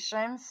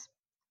conversations,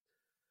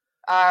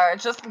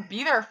 just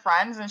be their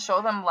friends and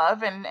show them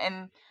love,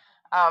 and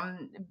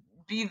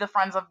be the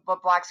friends of the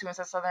Black students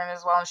at Southern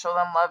as well and show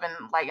them love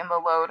and lighten the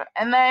load.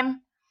 And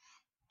then,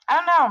 I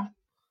don't know,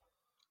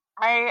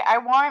 I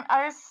want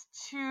us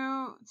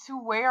to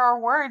weigh our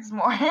words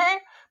more,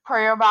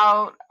 pray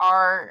about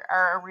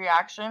our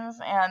reactions,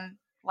 and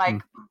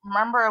like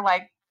remember,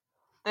 like,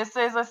 this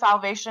is a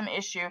salvation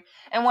issue.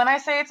 And when I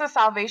say it's a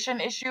salvation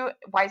issue,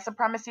 white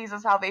supremacy is a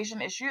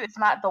salvation issue. It's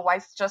not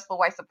just the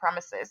white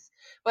supremacists,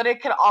 but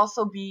it could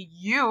also be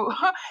you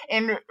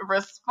in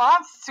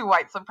response to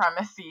white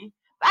supremacy.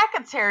 That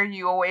could tear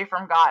you away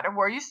from God,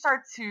 where you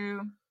start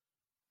to,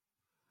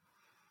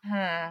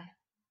 I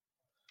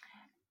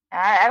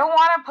don't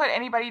want to put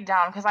anybody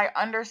down because I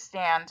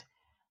understand,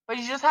 but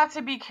you just have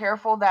to be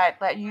careful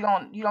that you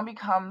don't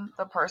become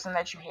the person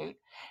that you hate.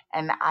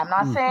 And I'm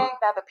not saying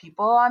that the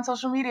people on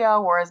social media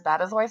were as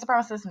bad as the white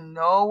supremacists.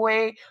 No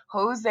way,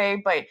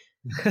 Jose. But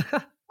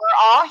we're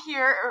all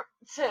here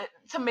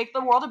to make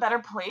the world a better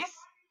place.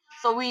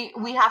 So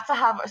we have to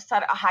have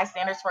set a high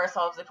standards for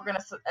ourselves if we're going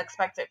to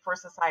expect it for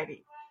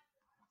society.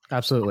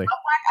 Absolutely.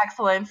 Black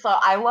excellence. So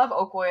I love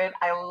Oakwood.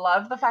 I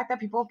love the fact that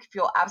people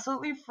feel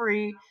absolutely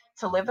free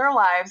to live their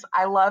lives.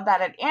 I love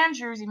that at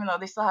Andrews, even though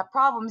they still have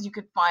problems, you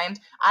could find,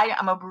 I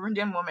am a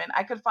Burundian woman.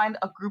 I could find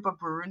a group of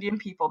Burundian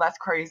people. That's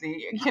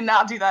crazy. You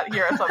cannot do that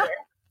here at Southern.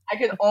 I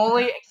could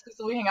only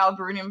exclusively hang out with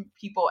Burundian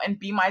people and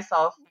be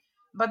myself.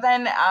 But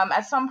then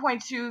at some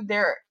point too,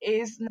 there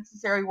is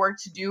necessary work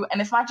to do.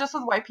 And it's not just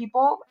with white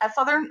people. At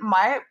Southern,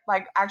 my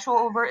like actual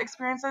overt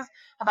experiences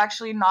have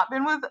actually not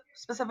been with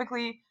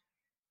specifically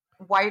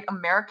white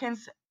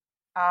Americans.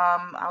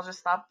 I'll just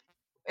stop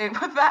it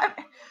with that.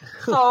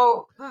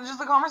 So just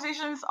the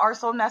conversations are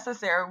so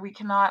necessary. We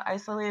cannot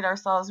isolate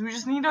ourselves. We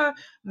just need to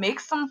make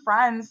some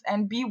friends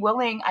and be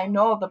willing. I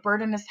know the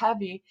burden is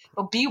heavy,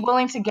 but be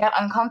willing to get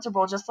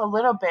uncomfortable just a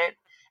little bit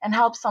and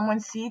help someone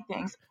see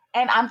things.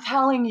 And I'm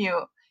telling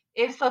you,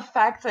 it's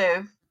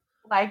effective.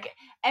 Like,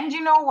 and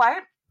you know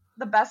what?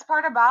 The best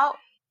part about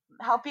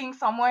helping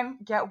someone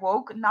get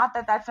woke, not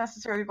that that's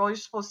necessarily the goal, you're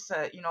supposed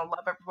to,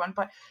 love everyone,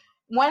 but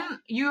when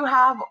you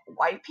have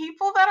white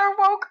people that are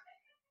woke,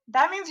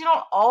 that means you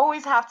don't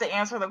always have to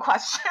answer the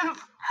questions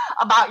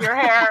about your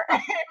hair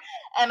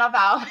and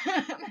about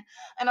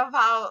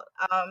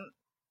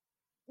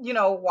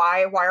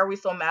why are we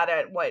so mad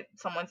at what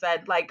someone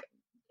said. Like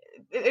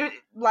it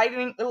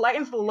lightens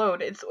the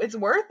load. It's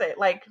worth it.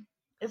 Like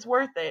it's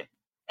worth it,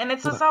 and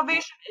it's a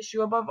salvation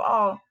issue above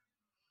all.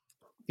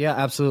 Yeah,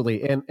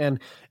 absolutely. And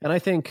I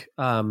think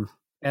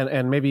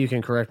and maybe you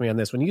can correct me on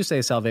this. When you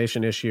say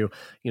salvation issue,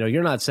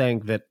 you're not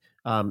saying that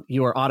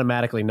you are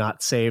automatically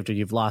not saved or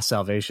you've lost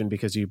salvation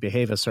because you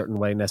behave a certain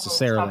way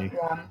necessarily.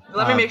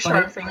 Let me make sure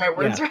I'm saying my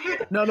words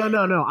right.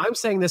 No. I'm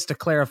saying this to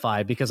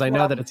clarify because I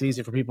know that it's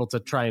easy for people to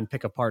try and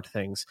pick apart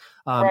things.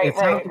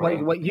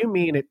 What you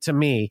mean to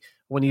me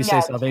when you say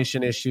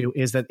salvation issue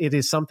is that it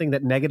is something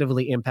that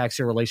negatively impacts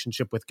your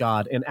relationship with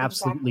God and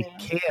absolutely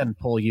can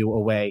pull you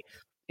away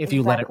if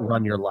you let it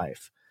run your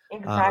life.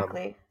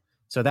 Exactly.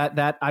 So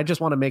that I just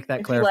want to make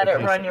that if clarification. You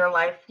let it run your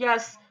life.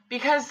 Yes,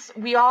 because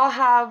we all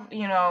have,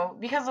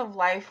 because of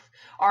life,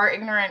 our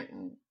ignorant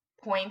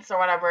points or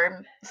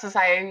whatever,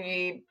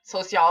 society,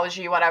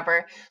 sociology,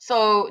 whatever.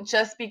 So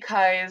just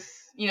because,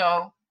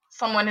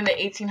 someone in the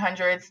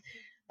 1800s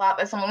thought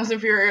that someone was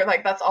inferior,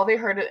 like that's all they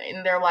heard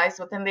in their lives,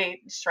 but then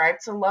they strive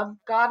to love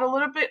God a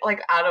little bit.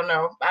 Like, I don't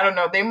know.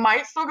 They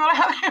might still go to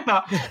heaven.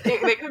 No, they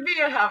could be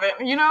in heaven.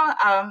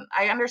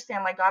 I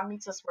understand like God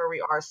meets us where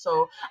we are.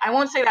 So I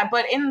won't say that.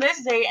 But in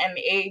this day and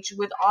age,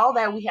 with all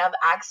that we have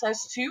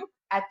access to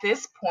at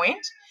this point,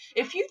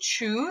 if you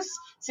choose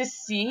to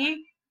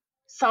see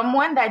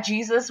someone that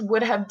Jesus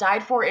would have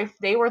died for if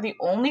they were the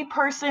only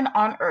person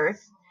on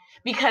earth,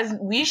 because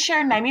we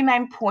share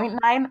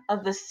 99.9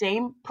 of the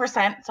same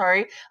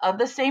of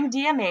the same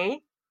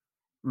DNA,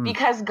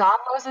 because God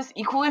loves us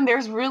equally, and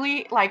there's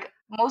really like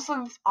most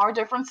of our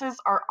differences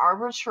are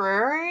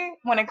arbitrary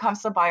when it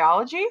comes to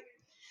biology,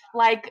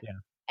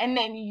 and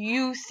then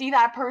you see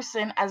that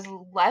person as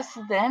less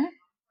than,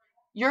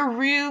 you're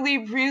really,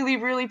 really,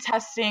 really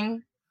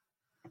testing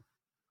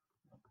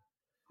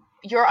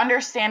your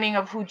understanding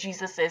of who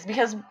Jesus is,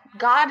 because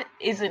God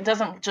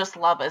doesn't just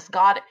love us.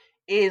 God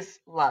is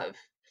love.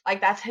 Like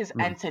that's his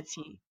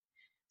entity.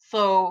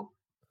 So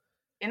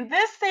in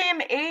this day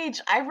and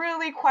age, I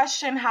really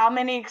question how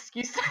many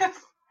excuses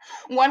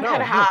one could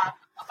have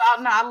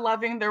about not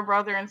loving their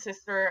brother and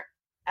sister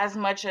as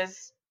much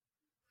as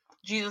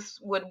Jesus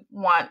would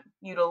want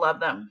you to love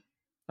them.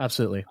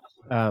 Absolutely.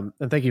 And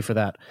thank you for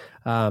that.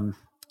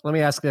 Let me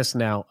ask this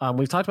now.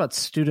 We've talked about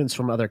students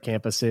from other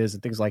campuses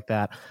and things like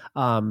that.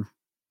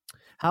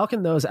 How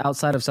can those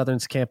outside of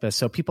Southern's campus,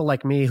 so people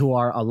like me who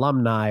are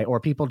alumni or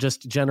people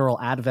just general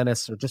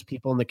Adventists or just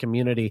people in the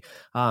community,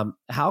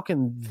 how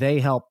can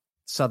they help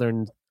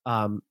Southern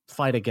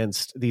fight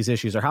against these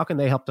issues, or how can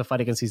they help to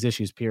fight against these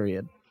issues,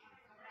 period?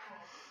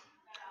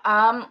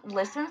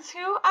 Listen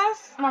to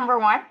us, number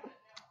one.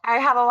 I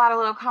have a lot of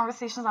little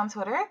conversations on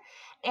Twitter,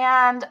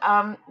 and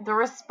the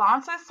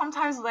responses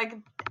sometimes, like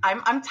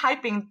I'm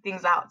typing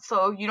things out,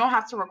 so you don't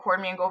have to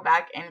record me and go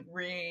back and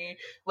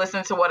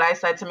re-listen to what I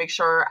said to make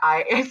sure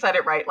I said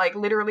it right. Like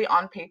literally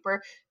on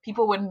paper,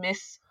 people would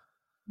misword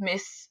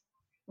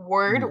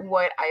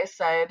what I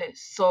said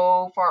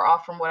so far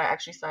off from what I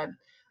actually said.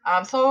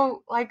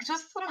 So like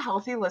just some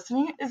healthy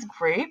listening is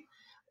great,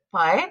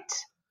 but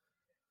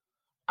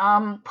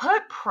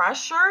put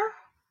pressure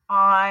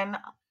on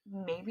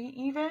maybe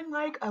even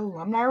like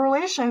alumni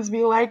relations.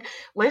 Be like,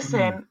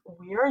 listen,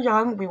 we are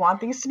young, we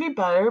want things to be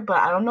better, but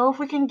I don't know if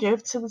we can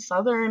give to the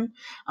Southern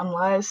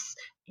unless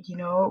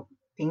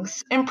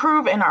things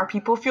improve and our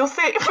people feel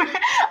safe.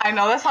 I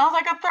know that sounds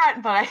like a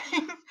threat, but I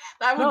think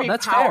that would be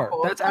that's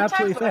powerful. Fair. That's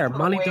absolutely fair.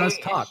 Money does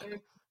talk.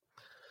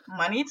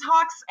 Money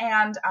talks,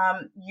 and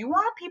you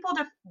want people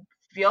to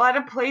feel at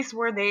a place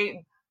where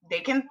they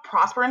can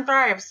prosper and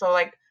thrive. So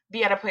like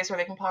be at a place where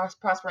they can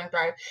prosper and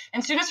thrive.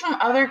 And students from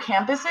other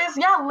campuses,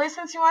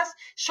 listen to us.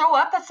 Show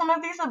up at some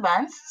of these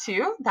events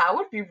too. That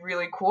would be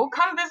really cool.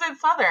 Come visit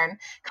Southern.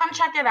 Come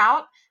check it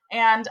out.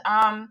 and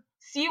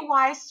see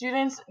why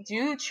students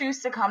do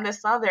choose to come to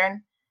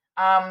Southern,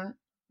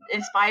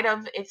 in spite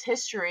of its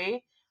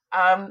history,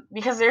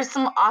 because there's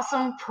some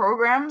awesome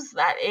programs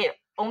that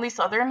only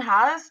Southern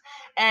has,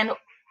 and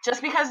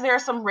just because there are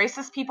some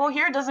racist people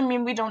here doesn't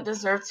mean we don't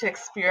deserve to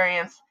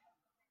experience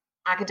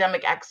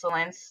academic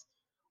excellence,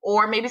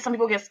 or maybe some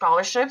people get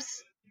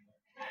scholarships,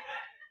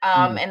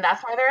 and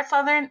that's why they're at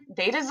Southern.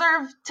 They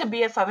deserve to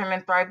be at Southern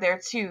and thrive there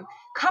too.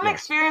 Come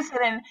experience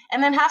it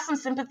and then have some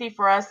sympathy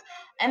for us,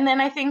 and then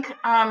I think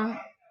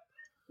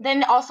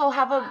then also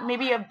have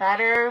maybe a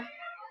better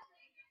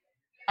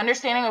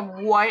understanding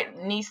of what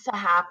needs to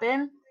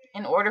happen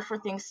in order for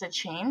things to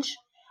change,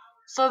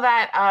 so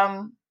that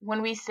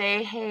when we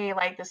say, hey,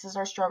 like, this is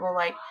our struggle,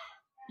 like,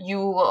 you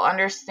will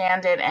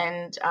understand it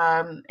and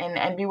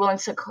be willing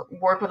to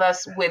work with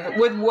us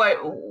with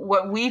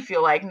what we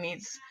feel like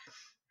needs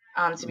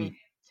to be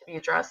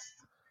addressed.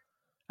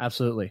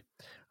 Absolutely.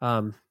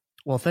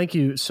 Well, thank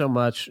you so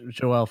much,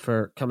 Joëlle,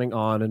 for coming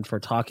on and for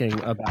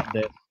talking about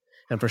this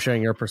and for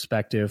sharing your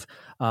perspective.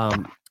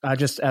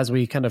 Just as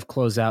we kind of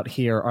close out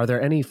here, are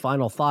there any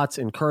final thoughts,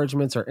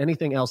 encouragements, or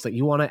anything else that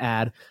you want to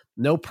add?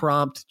 No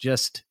prompt,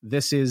 just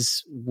this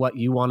is what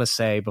you want to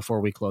say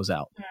before we close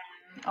out.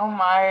 Oh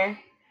my.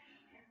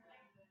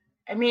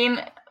 I mean,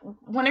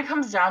 when it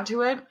comes down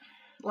to it,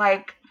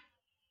 like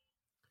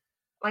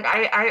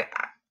I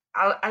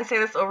say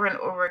this over and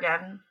over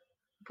again.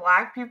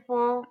 Black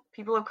people,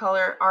 people of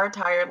color, are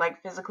tired,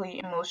 like physically,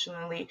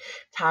 emotionally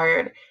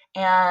tired,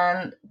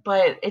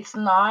 but it's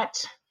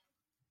not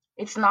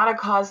a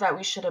cause that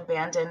we should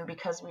abandon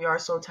because we are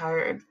so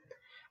tired.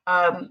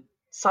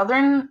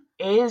 Southern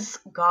is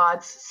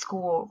God's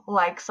school.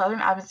 Like, Southern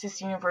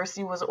Adventist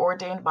University was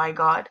ordained by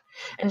God,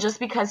 and just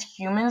because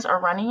humans are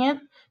running it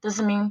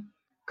doesn't mean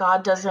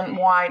God doesn't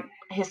want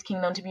his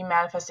kingdom to be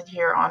manifested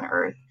here on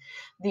earth.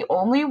 The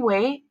only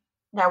way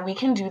that we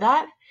can do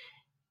that,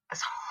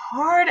 as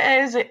hard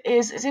as it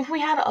is if we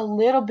had a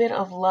little bit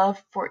of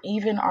love for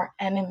even our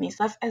enemies.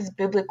 That's as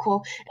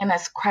biblical and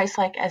as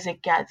Christ-like as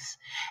it gets.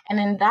 And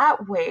in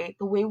that way,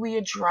 the way we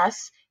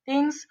address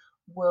things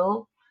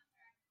will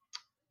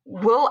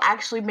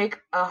actually make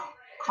a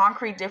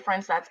concrete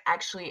difference that's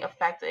actually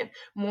effective,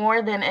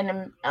 more than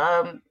in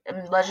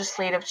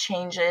legislative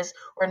changes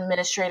or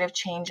administrative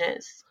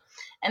changes.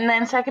 And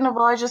then second of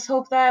all, I just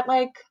hope that,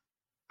 like,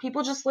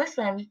 people just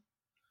listen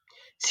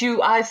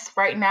to us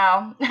right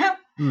now.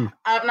 I'm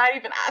not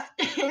even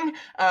asking,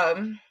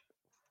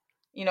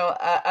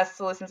 us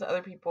to listen to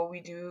other people. We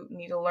do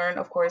need to learn,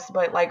 of course,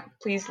 but, like,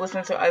 please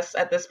listen to us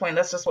at this point.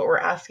 That's just what we're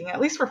asking, at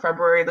least for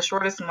February, the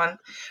shortest month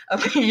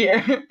of the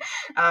year.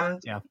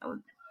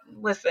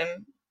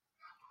 Listen.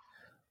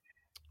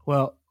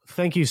 Well,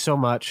 thank you so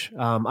much.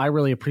 I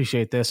really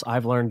appreciate this.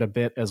 I've learned a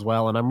bit as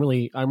well, and I'm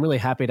really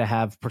happy to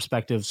have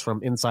perspectives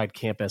from inside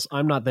campus.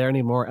 I'm not there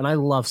anymore, and I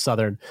love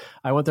Southern.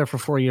 I went there for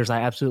 4 years.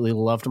 I absolutely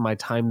loved my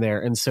time there,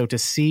 and so to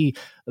see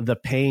the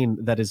pain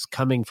that is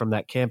coming from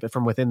that campus,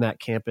 from within that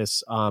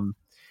campus,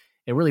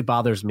 it really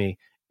bothers me.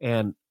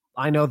 And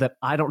I know that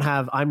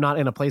I'm not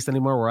in a place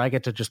anymore where I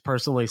get to just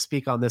personally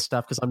speak on this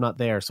stuff because I'm not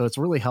there. So it's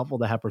really helpful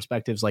to have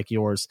perspectives like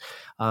yours.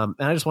 And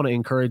I just want to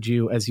encourage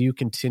you as you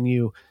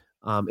continue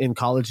in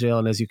Collegedale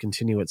and as you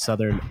continue at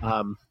Southern,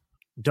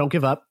 don't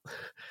give up.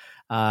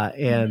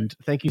 And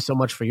thank you so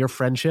much for your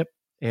friendship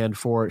and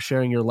for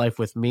sharing your life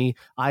with me.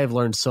 I have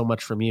learned so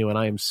much from you, and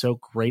I am so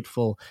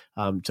grateful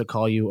to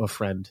call you a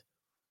friend.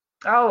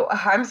 Oh,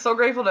 I'm so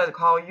grateful to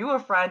call you a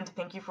friend.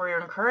 Thank you for your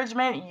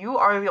encouragement. You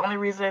are the only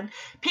reason,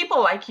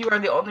 people like you are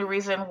the only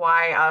reason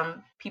why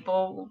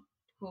people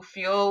who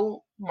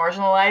feel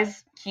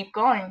marginalized keep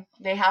going.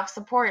 They have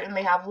support and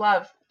they have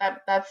love.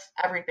 That's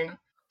everything.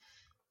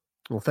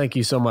 Well, thank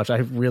you so much. I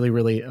really,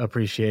 really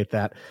appreciate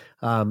that.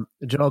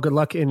 Joëlle, good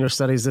luck in your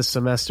studies this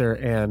semester,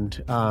 and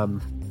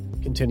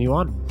continue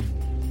on.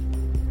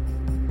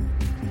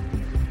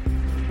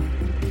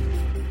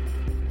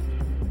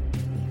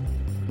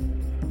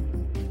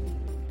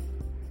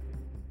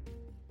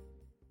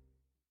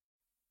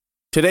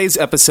 Today's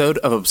episode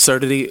of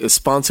Absurdity is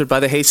sponsored by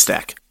The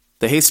Haystack.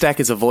 The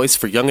Haystack is a voice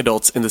for young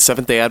adults in the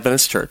Seventh-day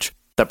Adventist Church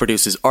that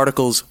produces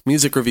articles,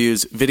 music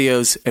reviews,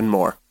 videos, and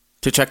more.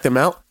 To check them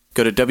out,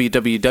 go to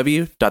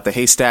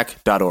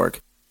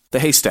www.thehaystack.org. The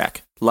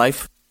Haystack.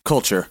 Life,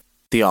 Culture,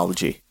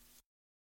 Theology.